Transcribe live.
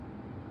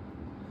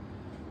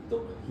तो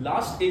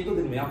लास्ट एक दो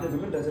दिन में आपने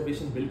विमेन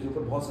रिजर्वेशन बिल के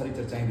ऊपर बहुत सारी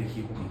चर्चाएं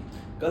देखी होंगी।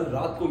 कल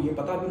रात को ये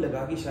पता भी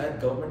लगा कि शायद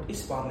गवर्नमेंट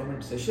इस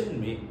पार्लियामेंट सेशन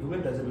में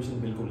विमेन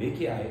रिजर्वेशन बिल को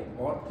लेके आए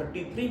और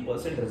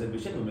 33%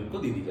 रिजर्वेशन वुमेन को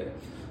दे दी जाए।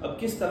 अब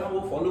किस तरह वो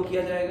फॉलो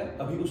किया जाएगा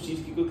अभी उस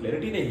चीज की कोई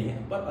क्लैरिटी नहीं है,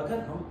 पर अगर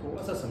हम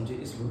थोड़ा सा समझे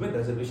इस विमेन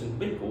रिजर्वेशन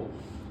बिल को,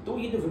 तो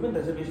ये जो विमेन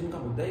रिजर्वेशन का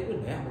मुद्दा है कोई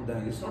नया मुद्दा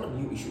है, it's not a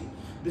new issue.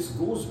 This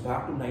goes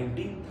back to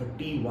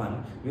 1931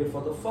 where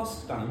for the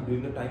first time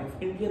during the time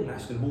of Indian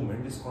national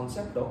movement this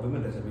concept of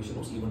women reservation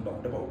was even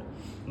talked about.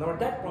 Now at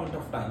that point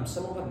of time,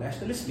 some of our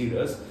nationalist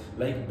leaders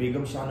like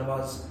Begum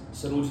Shahnawaz,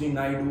 Sarojini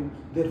Naidu,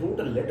 they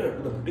wrote a letter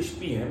to the British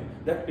PM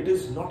that it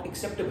is not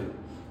acceptable.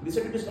 They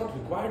said it is not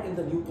required in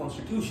the new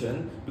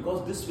constitution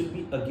because this will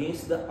be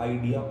against the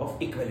idea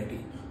of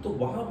equality. तो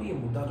वहाँ पे ये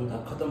मुद्दा जो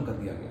था खत्म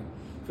कर दिया गया।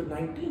 फिर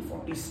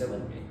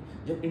 1947 में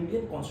जब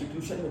इंडियन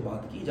कॉन्स्टिट्यूशन में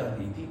बात की जा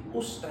रही थी,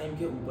 उस टाइम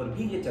के ऊपर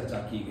भी ये चर्चा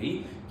की गई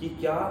कि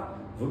क्या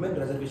वुमेन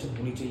रिजर्वेशन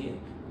होनी चाहिए।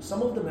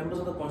 Some of the members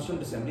of the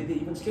Constituent Assembly they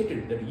even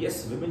stated that yes,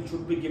 women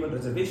should be given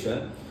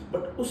reservation,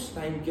 but उस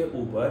टाइम के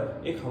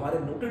ऊपर एक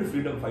हमारे noted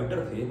freedom fighter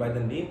थे by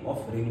the name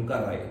of Renuka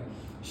Rai.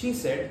 She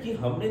said कि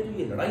हमने जो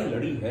ये लड़ाई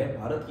लड़ी है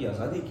भारत की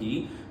आजादी की,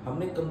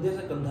 हमने कंधे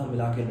से कंधा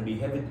मिला के लड़ी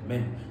है with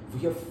men.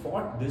 We have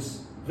fought this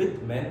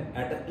with men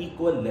at an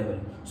equal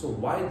level. So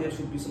why there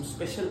should be some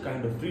special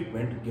kind of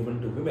treatment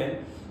given to women?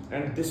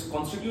 And this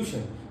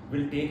constitution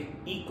will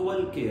take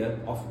equal care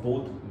of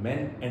both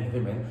men and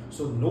women.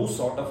 So no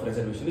sort of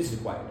reservation is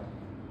required.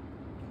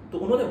 तो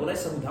उन्होंने बोला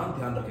संविधान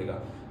ध्यान रखेगा,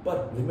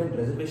 पर women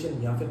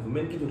reservation या फिर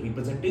women की जो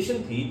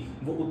रिप्रेजेंटेशन थी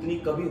वो उतनी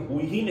कभी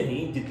हुई ही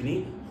नहीं जितनी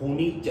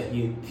होनी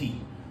चाहिए थी।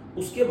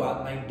 उसके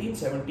बाद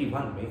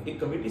 1971 में एक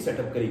कमेटी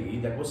सेटअप करी गई,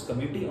 that was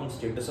committee on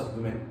status of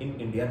women in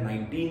India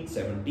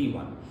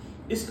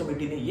 1971। इस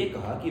कमेटी ने ये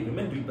कहा कि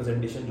विमेन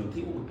रिप्रेजेंटेशन जो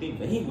थी वो उतनी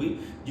नहीं हुई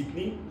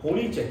जितनी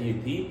होनी चाहिए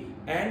थी,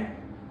 and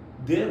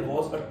there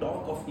was a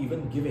talk of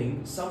even giving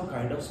some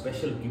kind of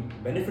special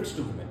benefits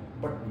to women,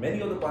 but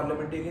many of the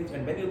parliamentarians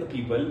and many of the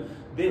people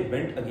they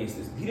went against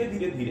this.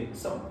 धीरे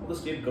some of the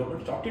state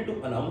government started to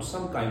announce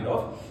some kind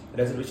of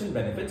reservation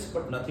benefits,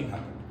 but nothing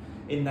happened.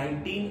 In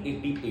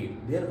 1988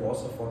 there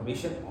was a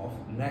formation of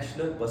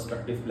National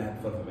Perspective Plan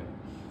for Women.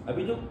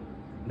 अभी जो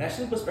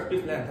national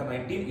perspective plan था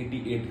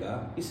 1988 का,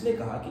 इसने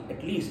कहा कि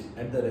at least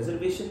at the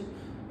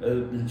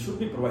reservation should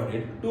be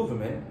provided to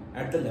women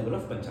at the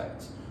level of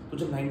panchayat. तो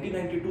जब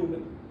 1992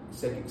 में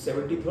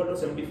 73rd और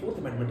 74th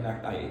अमेंडमेंट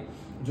एक्ट आए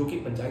जो कि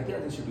पंचायती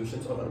राज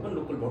इंस्टीट्यूशंस और अर्बन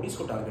लोकल बॉडीज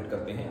को टारगेट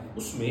करते हैं,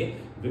 उसमें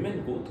विमेन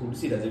को थोड़ी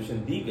सी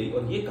रिजर्वेशन दी गई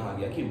और ये कहा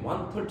गया कि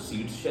 1/3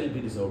 seats shall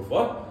be reserved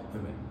for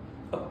women.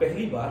 अब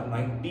पहली बार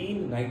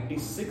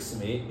 1996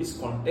 में इस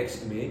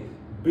कॉन्टेक्स्ट में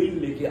बिल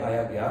लेके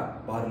आया गया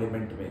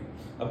पार्लियामेंट में।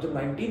 अब जब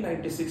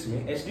 1996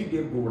 में एच.डी.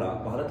 देवगौड़ा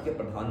भारत के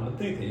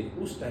प्रधानमंत्री थे,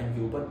 उस टाइम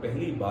के ऊपर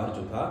पहली बार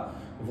जो था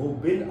वो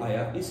बिल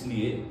आया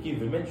इसलिए कि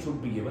women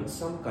should be given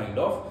some kind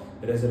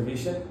of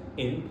reservation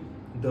in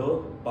the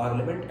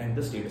parliament and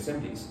the state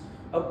assemblies.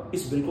 अब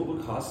इस बिल को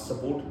कोई खास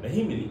सपोर्ट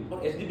नहीं मिली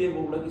और एच.डी.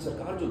 देवगौड़ा की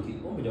सरकार जो थी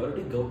वो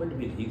मेजॉरिटी गवर्नमेंट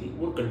भी नहीं थी,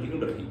 वो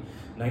कंटिन्यू रही।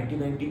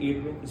 1998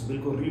 में इस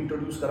बिल को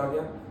रीइंट्रोड्यूस करा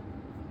गया,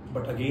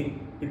 बट अगेन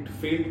इट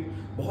फेल्ड।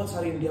 बहुत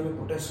सारे इंडिया में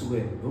प्रोटेस्ट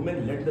हुए,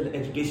 वुमेन लेड द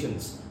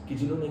एजुकेशंस कि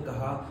जिन्होंने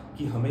कहा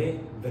कि हमें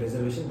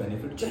रिजर्वेशन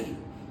बेनिफिट चाहिए,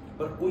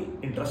 पर कोई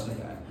इंटरेस्ट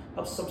नहीं आया।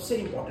 अब सबसे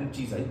इंपॉर्टेंट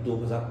चीज आई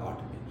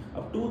 2008 में।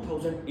 अब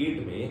 2008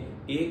 में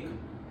एक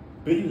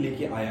बिल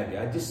लेके आया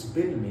गया जिस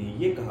बिल में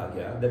ये कहा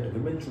गया that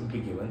women should be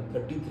given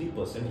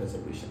 33%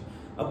 reservation.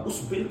 अब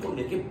उस बिल को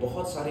लेके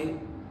बहुत सारे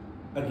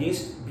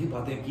अगेंस्ट भी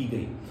बातें की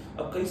गई।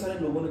 अब कई सारे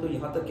लोगों ने तो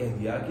यहां तक कह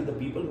दिया कि the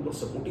people who were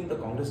supporting the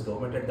Congress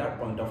government at that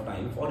point of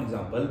time, for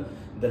example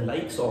the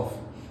likes of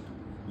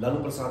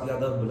Lalu Prasad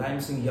Yadav, Mulayam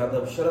Singh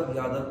Yadav, Sharad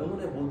Yadav,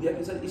 उन्होंने बोल दिया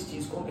कि सर इस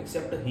चीज को हम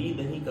एक्सेप्ट ही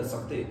नहीं कर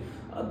सकते।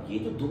 अब ये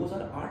जो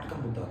 2008 का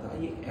मुद्दा था,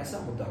 ये ऐसा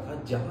मुद्दा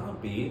था जहां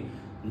पे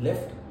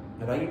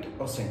लेफ्ट, राइट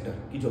और सेंटर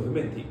की जो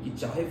विमेन थी, कि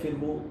चाहे फिर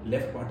वो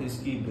लेफ्ट पार्टीज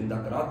की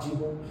बृंदा करात जी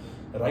हो,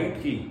 राइट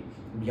की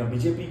या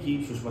बीजेपी की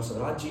सुषमा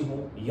स्वराज जी हो,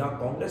 या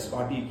कांग्रेस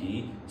पार्टी की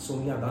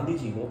सोनिया गांधी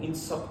जी हो, इन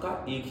सबका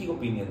एक ही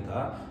ओपिनियन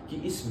था कि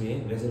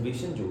इसमें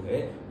रिजर्वेशन जो है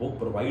वो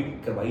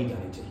प्रोवाइड करवाई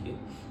जानी चाहिए।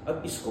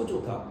 अब इसको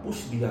जो था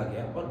पुश दिया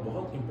गया और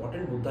बहुत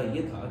इंपॉर्टेंट मुद्दा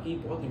ये था कि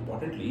बहुत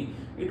importantly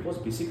it was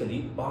basically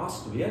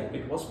passed where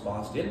it was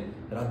passed in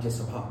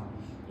Rajya Sabha.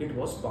 It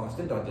was passed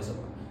in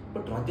Rajya Sabha,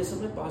 but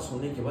Rajya Sabha में पास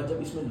होने के बाद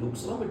जब इसमें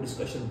लोकसभा में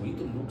डिस्कशन हुई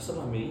तो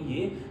लोकसभा में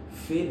ये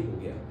फेल हो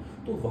गया,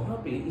 तो वहां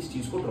पे इस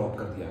चीज को ड्रॉप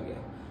कर दिया गया।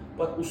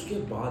 पर उसके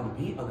बाद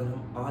भी अगर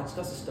हम आज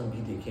का सिस्टम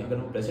भी देखें, अगर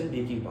हम प्रेजेंट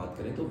डे की बात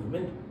करें, तो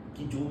वुमेन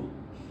की जो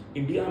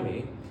इंडिया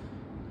में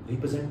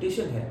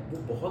रिप्रेजेंटेशन है वो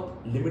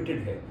बहुत लिमिटेड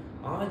है।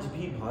 आज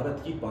भी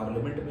भारत की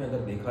पार्लियामेंट में अगर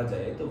देखा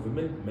जाए तो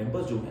वुमेन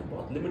मेंबर्स जो हैं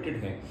बहुत लिमिटेड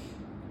हैं।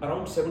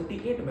 अराउंड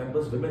 78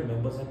 मेंबर्स वुमेन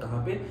मेंबर्स हैं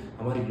कहाँ पे,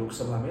 हमारी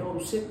लोकसभा में, और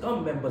उससे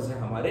कम मेंबर्स हैं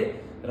हमारे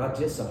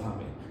राज्यसभा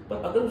में।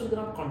 पर अगर उसी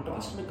तरह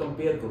कंट्रास्ट में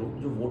कंपेयर करो,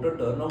 जो वोटर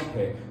टर्नआउट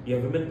है या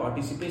वुमेन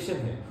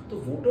पार्टिसिपेशन है, तो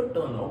वोटर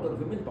टर्नआउट और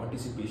वुमेन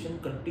पार्टिसिपेशन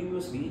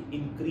कंटिन्यूअसली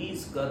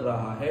इंक्रीज कर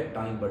रहा है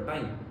टाइम बाय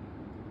टाइम।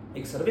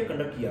 एक सर्वे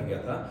कंडक्ट किया गया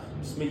था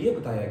जिसमें यह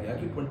बताया गया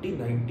कि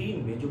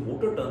 2019 में जो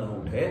वोटर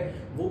टर्नआउट है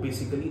वो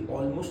बेसिकली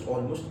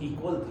ऑलमोस्ट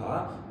इक्वल था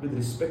विद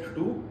रिस्पेक्ट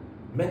टू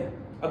मेन।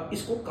 अब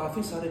इसको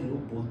काफी सारे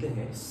लोग बोलते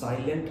हैं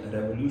silent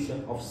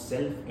revolution of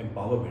self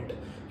empowerment.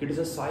 It is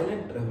a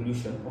silent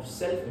revolution of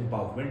self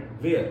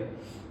empowerment where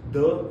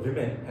the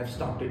women have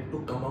started to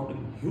come out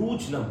in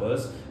huge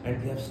numbers and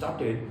they have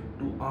started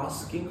to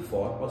asking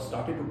for or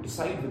started to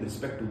decide with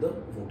respect to the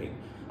voting।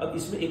 अब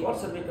इसमें एक और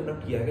survey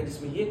conduct किया गया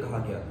जिसमें यह कहा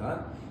गया था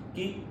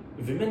कि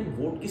विमेन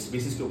वोट किस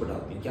बेसिस के ऊपर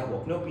डालती हैं, क्या वो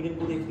अपने ओपिनियन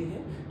को देखती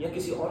हैं या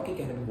किसी और के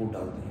कहने पर वोट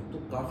डालती हैं।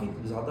 तो काफी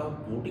ज्यादा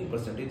वोटिंग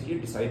परसेंटेज ये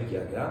डिसाइड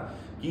किया गया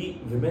कि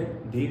women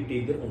they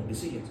take their own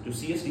decisions. जो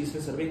CSDs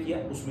ने सर्वे किया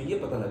उसमें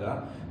यह पता लगा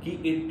कि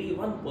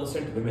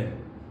 81% विमेन,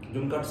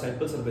 जो उनका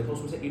सैंपल सर्वे था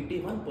उसमें से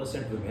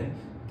 81% women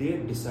they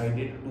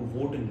decided to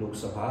vote in Lok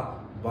Sabha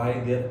by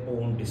their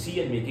own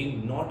decision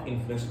making, not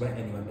influenced by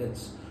anyone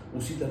else।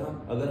 उसी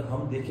तरह अगर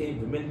हम देखें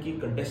विमेन की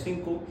कंटेस्टिंग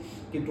को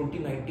कि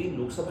 2019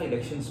 लोकसभा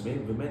इलेक्शंस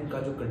में विमेन का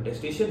जो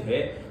कंटेस्टेशन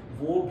है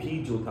वो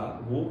भी जो था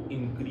वो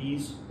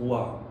इंक्रीज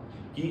हुआ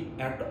कि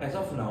एज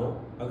ऑफ नाउ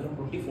अगर हम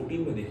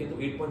 2014 में देखें तो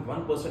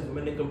 8.1%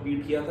 विमेन ने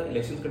कम्पीट किया था,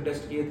 इलेक्शन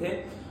कंटेस्ट किए थे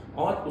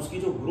और उसकी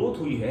जो ग्रोथ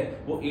हुई है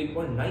वो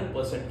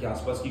 8.9% के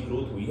आसपास की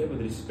ग्रोथ हुई है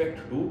with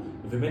respect to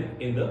women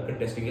in the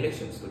contesting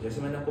elections. तो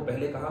जैसे मैंने आपको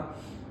पहले कहा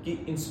कि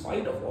in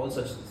spite of all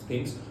such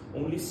things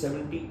only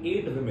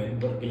 78 women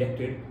were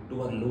elected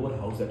to our lower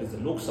house, that is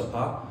the Lok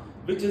Sabha,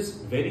 which is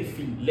very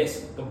less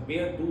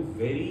compared to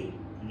very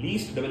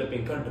least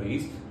developing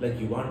countries like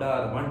Uganda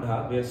or Rwanda,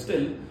 where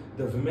still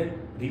the women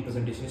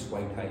representation is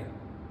quite high।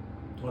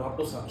 और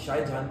आपको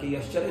शायद जान के ये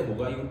आश्चर्य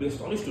होगा, you will be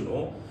astonished to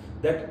know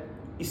that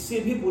इससे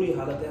भी बुरी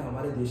हालत है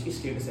हमारे देश की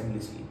स्टेट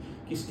असेंबलीज की,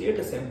 कि स्टेट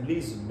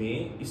असेंबलीज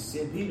में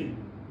इससे भी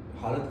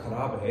हालत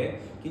खराब है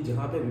कि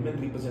जहां पे विमेन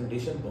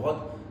रिप्रेजेंटेशन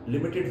बहुत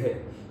लिमिटेड है।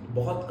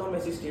 बहुत कम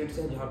ऐसी स्टेट्स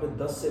हैं जहां पे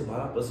 10 से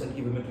 12%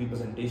 की विमेन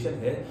रिप्रेजेंटेशन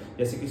है,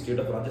 जैसे कि स्टेट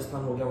ऑफ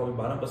राजस्थान हो गया वहां पे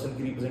 12%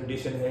 की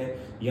रिप्रेजेंटेशन है,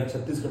 या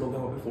छत्तीसगढ़ हो गया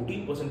वहां पे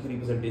 14% की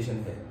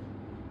रिप्रेजेंटेशन है।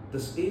 The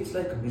states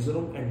like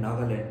Mizoram and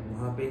Nagaland,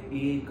 वहां पे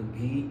एक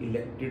भी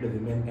इलेक्टेड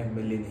विमेन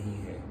MLA नहीं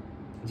है।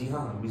 जी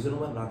हाँ, मिजोरम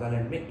और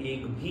नागालैंड में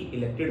एक भी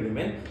इलेक्टेड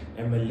विमेन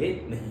MLA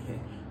नहीं है।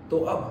 तो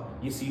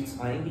अब ये सीट्स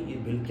आएंगी, ये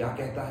बिल क्या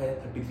कहता है,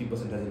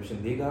 33%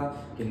 रिजर्वेशन देगा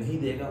कि नहीं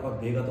देगा, और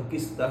देगा तो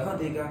किस तरह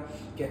देगा।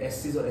 क्या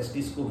SCs और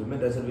STs को विमेन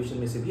रिजर्वेशन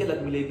में से भी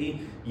अलग मिलेगी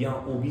या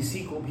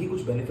OBC को भी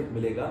कुछ बेनिफिट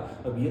मिलेगा,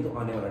 अब ये तो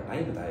आने वाला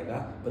टाइम बताएगा।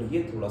 पर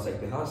ये थोड़ा सा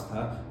इतिहास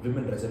था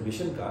विमेन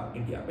रिजर्वेशन का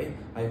इंडिया पे।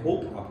 आई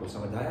होप आपको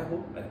समझ आया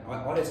हो,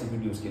 और ऐसी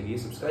वीडियोस के लिए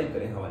सब्सक्राइब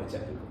करें हमारे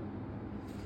चैनल को।